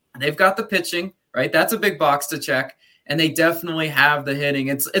 They've got the pitching, right? That's a big box to check. And they definitely have the hitting.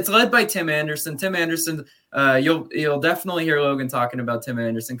 It's led by Tim Anderson. Tim Anderson, you'll definitely hear Logan talking about Tim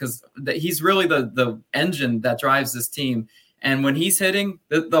Anderson because he's really the engine that drives this team. And when he's hitting,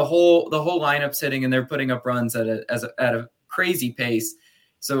 the whole lineup's hitting, and they're putting up runs at a crazy pace.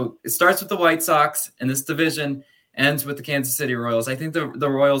 So it starts with the White Sox, and this division ends with the Kansas City Royals. I think the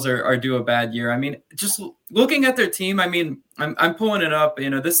Royals are due a bad year. I mean, just looking at their team, I mean, I'm pulling it up.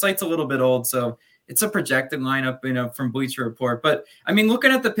 This site's a little bit old, so it's a projected lineup, from Bleacher Report. But I mean,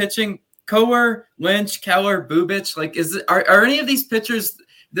 looking at the pitching, Kowar, Lynch, Keller, Bubic, like, are any of these pitchers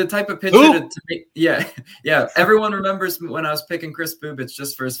the type of pitcher to make? Yeah. Everyone remembers when I was picking Chris Bubic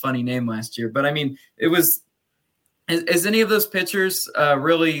just for his funny name last year. But I mean, is any of those pitchers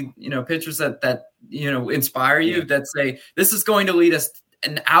really, pitchers that inspire you, that say this is going to lead us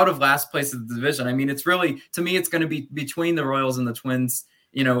out of last place of the division? I mean, it's really, to me, it's going to be between the Royals and the Twins,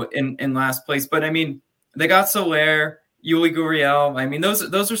 in last place. But I mean, they got Soler, Yuli Gurriel. I mean,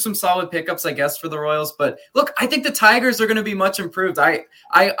 those are some solid pickups, I guess, for the Royals. But look, I think the Tigers are going to be much improved. I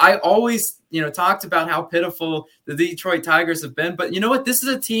always, talked about how pitiful the Detroit Tigers have been. But you know what? This is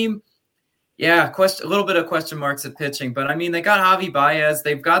a team, a little bit of question marks at pitching. But I mean, they got Javi Baez.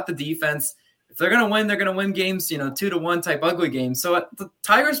 They've got the defense. If they're going to win, they're going to win games, 2-1 type ugly games. So the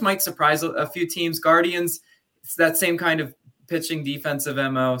Tigers might surprise a few teams. Guardians, it's that same kind of pitching defensive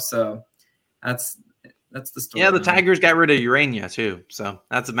MO. So that's the story. Yeah, the Tigers got rid of Urania too. So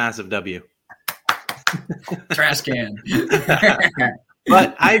that's a massive W. Trash can.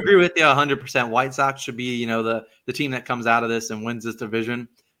 But I agree with you 100%. White Sox should be, the team that comes out of this and wins this division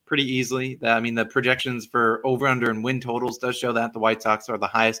pretty easily. I mean, the projections for over, under, and win totals does show that the White Sox are the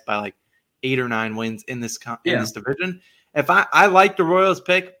highest by like 8 or 9 wins in this division. If I like the Royals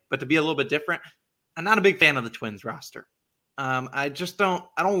pick, but to be a little bit different, I'm not a big fan of the Twins roster. I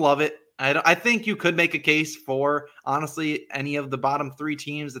don't love it. I think you could make a case for, honestly, any of the bottom 3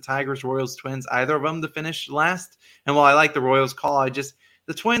 teams, the Tigers, Royals, Twins, either of them to finish last. And while I like the Royals call,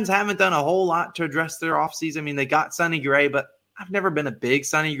 the Twins haven't done a whole lot to address their offseason. I mean, they got Sonny Gray, but I've never been a big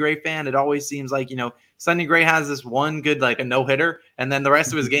Sonny Gray fan. It always seems like, Sonny Gray has this one good, like a no-hitter, and then the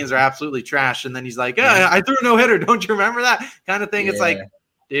rest of his games are absolutely trash. And then he's like, I threw a no-hitter. Don't you remember that kind of thing? Yeah. It's like,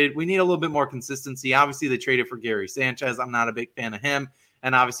 We need a little bit more consistency. Obviously, they traded for Gary Sanchez. I'm not a big fan of him.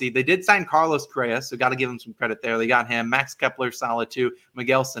 And obviously, they did sign Carlos Correa, so got to give them some credit there. They got him. Max Kepler, solid too.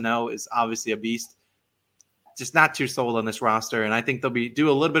 Miguel Sano is obviously a beast. Just not too sold on this roster, and I think they'll do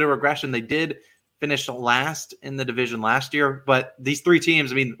a little bit of regression. They did finish last in the division last year, but these three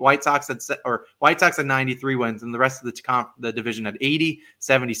teams, I mean, White Sox had 93 wins, and the rest of the division had 80.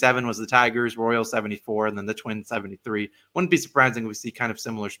 77 was the Tigers, Royals 74, and then the Twins 73. Wouldn't be surprising if we see kind of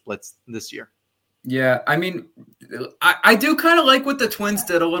similar splits this year. Yeah, I mean, I do kind of like what the Twins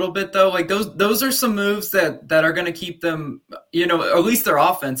did a little bit, though. Like those are some moves that are going to keep them, at least their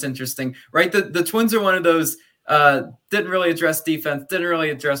offense interesting, right? The Twins are one of those didn't really address defense, didn't really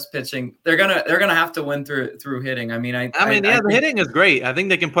address pitching. They're gonna have to win through hitting. I mean, the hitting is great. I think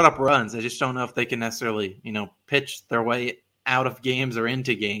they can put up runs. I just don't know if they can necessarily, pitch their way out of games or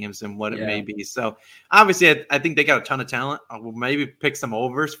into games and what it may be. So obviously I think they got a ton of talent. We'll maybe pick some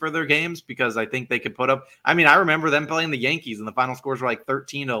overs for their games because I think they could put up. I mean, I remember them playing the Yankees and the final scores were like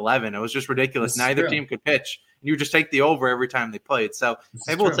 13-11. It was just ridiculous. Neither team could pitch. And you just take the over every time they played. So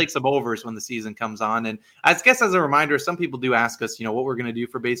maybe we'll take some overs when the season comes on. And I guess as a reminder, some people do ask us, what we're going to do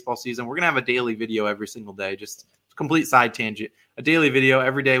for baseball season. We're going to have a daily video every single day, just complete side tangent. A daily video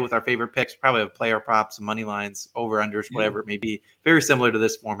every day with our favorite picks, probably have player props, money lines, over-unders, whatever it may be. Very similar to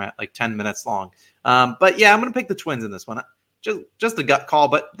this format, like 10 minutes long. But yeah, I'm going to pick the Twins in this one. Just a gut call,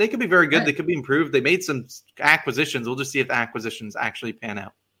 but they could be very good. Right. They could be improved. They made some acquisitions. We'll just see if the acquisitions actually pan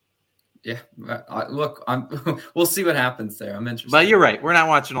out. Yeah, look, we'll see what happens there. I'm interested. But you're right. We're not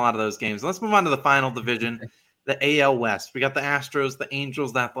watching a lot of those games. Let's move on to the final division, the AL West. We got the Astros, the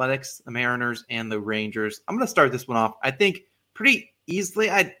Angels, the Athletics, the Mariners, and the Rangers. I'm going to start this one off, I think, pretty easily.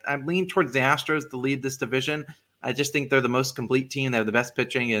 I lean towards the Astros to lead this division. I just think they're the most complete team. They have the best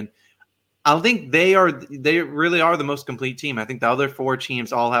pitching, and I think they really are the most complete team. I think the other four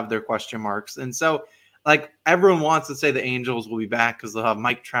teams all have their question marks. And so, like, everyone wants to say the Angels will be back because they'll have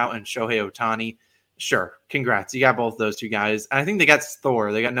Mike Trout and Shohei Ohtani. Sure. Congrats. You got both those two guys. I think they got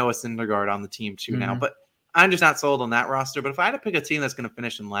Thor. They got Noah Syndergaard on the team too now. But I'm just not sold on that roster. But if I had to pick a team that's going to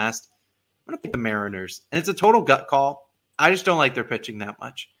finish in last, I'm going to pick the Mariners. And it's a total gut call. I just don't like their pitching that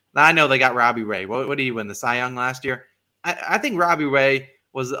much. Now, I know they got Robbie Ray. What did he win? The Cy Young last year? I think Robbie Ray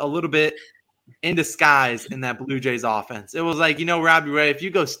was a little bit in disguise in that Blue Jays offense. It was like, Robbie Ray, if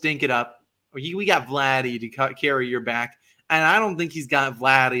you go stink it up, we got Vladdy to carry your back. And I don't think he's got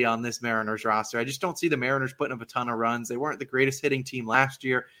Vladdy on this Mariners roster. I just don't see the Mariners putting up a ton of runs. They weren't the greatest hitting team last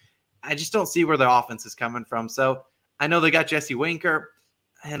year. I just don't see where the offense is coming from. So I know they got Jesse Winker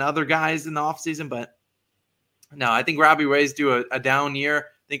and other guys in the offseason, but no, I think Robbie Ray's due a down year.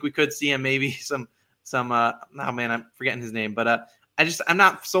 I think we could see him maybe I'm forgetting his name, but I'm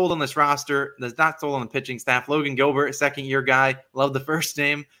not sold on this roster. That's not sold on the pitching staff. Logan Gilbert, a second-year guy. Love the first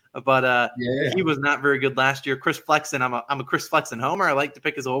name, but he was not very good last year. Chris Flexen, I'm a Chris Flexen homer. I like to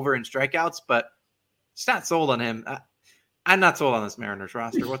pick his over in strikeouts, but just not sold on him. I'm not sold on this Mariners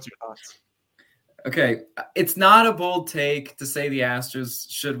roster. What's your thoughts? Okay, it's not a bold take to say the Astros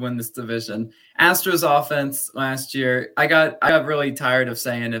should win this division. Astros offense last year, I got really tired of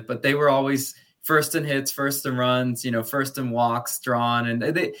saying it, but they were always first in hits, first in runs, first in walks drawn, and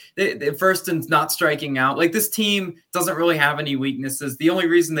they first in not striking out. Like, this team doesn't really have any weaknesses. The only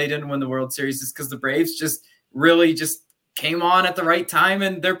reason they didn't win the World Series is because the Braves just came on at the right time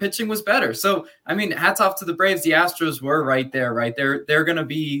and their pitching was better. So, I mean, hats off to the Braves. The Astros were right there. They're going to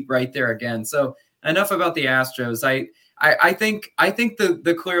be right there again. So enough about the Astros. I think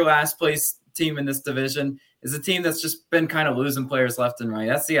the clear last place team in this division is a team that's just been kind of losing players left and right.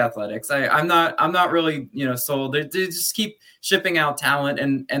 That's the Athletics. I'm not really, sold. They just keep shipping out talent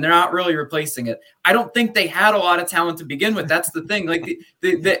and they're not really replacing it. I don't think they had a lot of talent to begin with. That's the thing. Like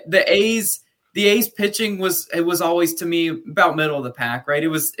the A's pitching was always, to me, about middle of the pack, right? It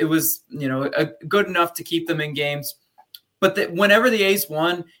was good enough to keep them in games. But whenever the A's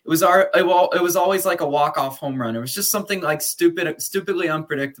won, it was always like a walk-off home run. It was just something like stupidly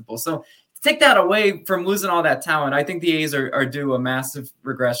unpredictable. So take that away from losing all that talent, I think the A's are due a massive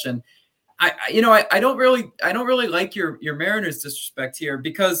regression. I don't really like your Mariners disrespect here,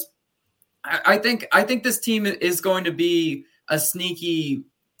 because I think this team is going to be a sneaky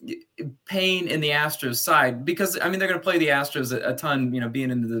pain in the Astros side, because I mean, they're going to play the Astros a ton,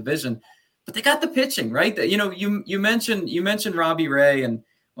 being in the division. But they got the pitching, right? You mentioned Robbie Ray, and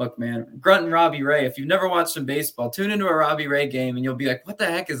look, man, grunting Robbie Ray. If you've never watched some baseball, tune into a Robbie Ray game and you'll be like, what the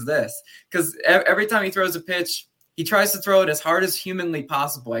heck is this? Because every time he throws a pitch, he tries to throw it as hard as humanly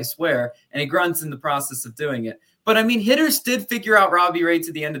possible, I swear, and he grunts in the process of doing it. But I mean, hitters did figure out Robbie Ray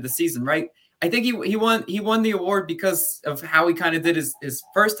to the end of the season, right? I think he won the award because of how he kind of did his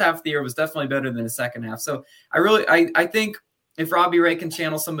first half of the year was definitely better than his second half. So I think if Robbie Ray can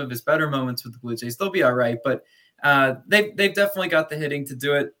channel some of his better moments with the Blue Jays, they'll be all right. But they've definitely got the hitting to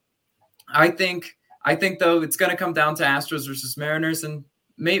do it. I think though it's going to come down to Astros versus Mariners, and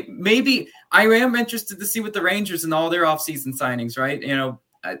maybe I am interested to see what the Rangers and all their offseason signings, right? You know,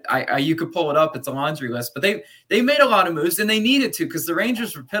 I you could pull it up. It's a laundry list, but they made a lot of moves and they needed to because the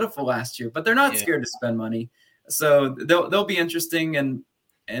Rangers were pitiful last year, but they're not scared to spend money. So they'll be interesting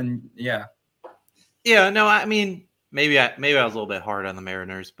and yeah. Yeah, no, I mean, maybe I was a little bit hard on the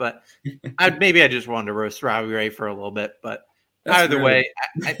Mariners, but I just wanted to roast Robbie Ray for a little bit, but either way,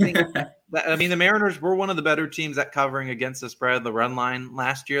 I think the Mariners were one of the better teams at covering against the spread, the run line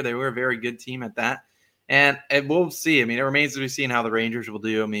last year. They were a very good team at that. And we'll see. I mean, it remains to be seen how the Rangers will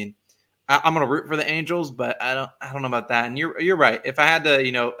do. I mean, I'm going to root for the Angels, but I don't know about that. And you're right. If I had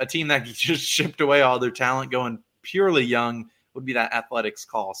to, a team that just shipped away all their talent going purely young would be that Athletics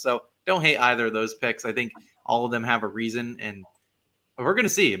call. So don't hate either of those picks. I think all of them have a reason, and we're going to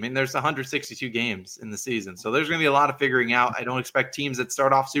see. I mean, there's 162 games in the season, so there's going to be a lot of figuring out. I don't expect teams that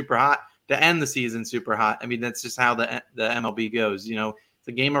start off super hot to end the season super hot. I mean, that's just how the MLB goes. It's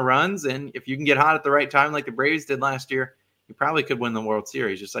a game of runs, and if you can get hot at the right time like the Braves did last year, you probably could win the World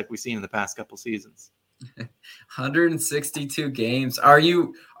Series, just like we've seen in the past couple seasons. 162 games. Are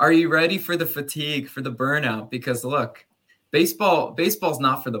you ready for the fatigue, for the burnout? Because look, baseball's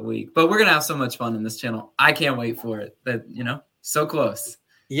not for the weak, but we're going to have so much fun in this channel. I can't wait for it. So close.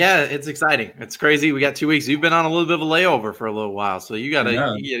 Yeah, it's exciting. It's crazy. We got 2 weeks. You've been on a little bit of a layover for a little while, so you got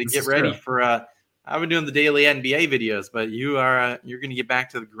to get ready for I've been doing the daily NBA videos, but you're going to get back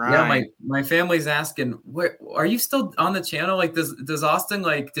to the grind. Yeah, my family's asking, "Where are you still on the channel? Like, does Austin,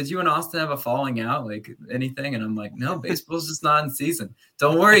 like, did you and Austin have a falling out, like anything?" And I'm like, "No, baseball's just not in season.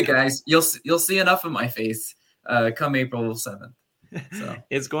 Don't worry, guys. You'll see enough of my face come April 7th." So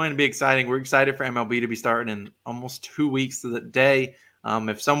it's going to be exciting. We're excited for MLB to be starting in almost 2 weeks to the day.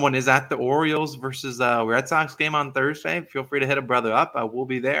 If someone is at the Orioles versus Red Sox game on Thursday, feel free to hit a brother up. I will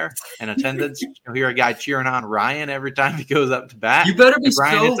be there in attendance. You'll hear a guy cheering on Ryan every time he goes up to bat. You better be so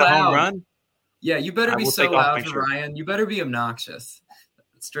Ryan hits a loud. home run. Yeah, you better be so loud for Ryan. You better be obnoxious.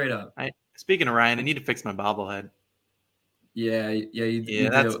 Straight up. Speaking of Ryan, I need to fix my bobblehead. Yeah,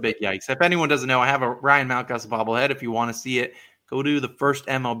 that's a big yikes. If anyone doesn't know, I have a Ryan Mountcastle bobblehead. If you want to see it, go to the first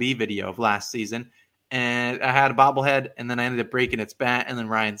MLB video of last season. And I had a bobblehead, and then I ended up breaking its bat, and then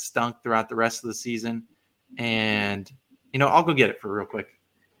Ryan stunk throughout the rest of the season. And, I'll go get it for real quick.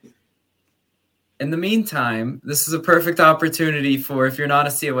 In the meantime, this is a perfect opportunity for, if you're not a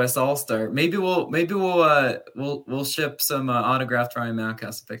COS All-Star, maybe we'll ship some autographed Ryan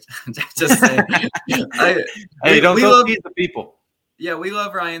Mountcastle pictures. Just saying. Don't tease the people. Yeah, we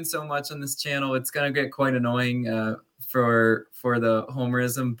love Ryan so much on this channel. It's going to get quite annoying for the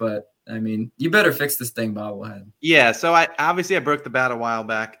homerism, but I mean, you better fix this thing, bobblehead. Yeah, so I broke the bat a while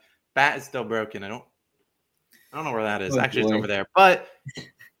back. Bat is still broken. I don't know where that is. Actually, it's over there. But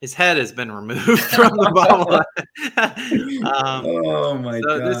his head has been removed from the bobblehead. Oh my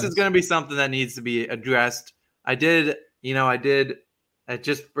god! So this is going to be something that needs to be addressed. It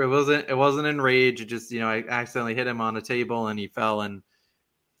wasn't in rage. It just, I accidentally hit him on a table and he fell, and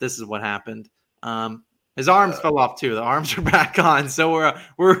this is what happened. His arms fell off too. The arms are back on. So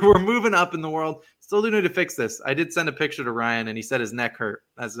we're moving up in the world. Still do need to fix this. I did send a picture to Ryan, and he said his neck hurt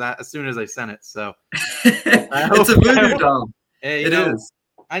as soon as I sent it. So it's a voodoo doll. It is.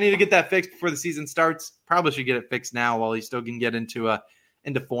 I need to get that fixed before the season starts. Probably should get it fixed now while he still can get into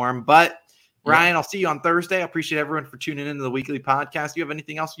form. But Ryan, I'll see you on Thursday. I appreciate everyone for tuning into the weekly podcast. Do you have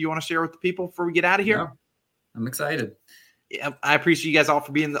anything else you want to share with the people before we get out of here? No, I'm excited. Yeah, I appreciate you guys all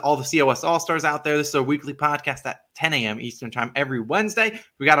for being all the COS All-Stars out there. This is our weekly podcast at 10 a.m. Eastern time every Wednesday.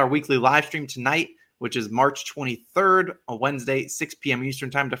 We got our weekly live stream tonight, which is March 23rd, on Wednesday, 6 p.m.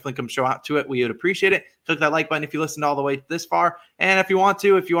 Eastern time. Definitely come show out to it. We would appreciate it. Click that like button if you listened all the way this far. And if you want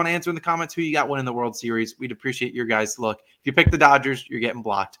to answer in the comments who you got winning the World Series, we'd appreciate your guys' look. If you pick the Dodgers, you're getting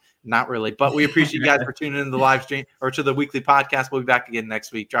blocked. Not really, but we appreciate you guys for tuning in to the live stream or to the weekly podcast. We'll be back again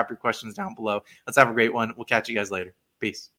next week. Drop your questions down below. Let's have a great one. We'll catch you guys later. Peace.